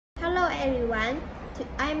everyone,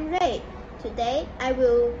 I'm Ray. Today I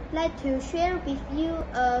will like to share with you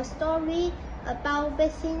a story about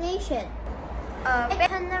vaccination. A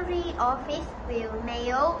veterinary office will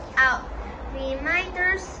mail out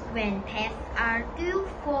reminders when pets are due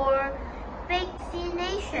for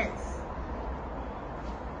vaccinations.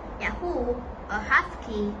 Yahoo, a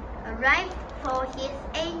husky, arrived for his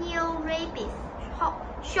annual rabies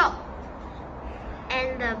shot,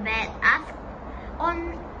 and the vet asked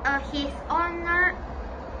his owner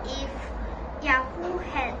if Yahoo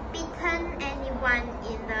had bitten anyone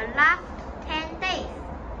in the last 10 days.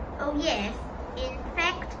 Oh yes, in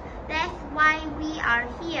fact, that's why we are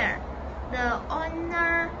here, the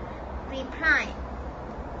owner replied.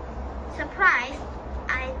 Surprised,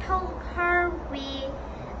 I told her we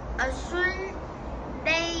assume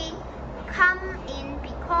they come in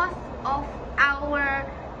because of our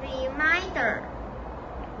reminder.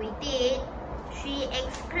 We did, she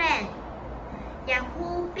explained.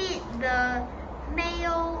 Yahoo bit the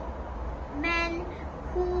mailman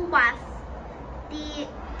who was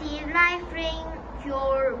delivering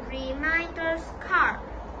your reminder card.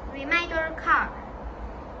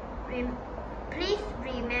 Please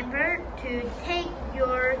remember to take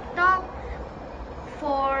your dog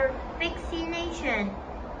for vaccination.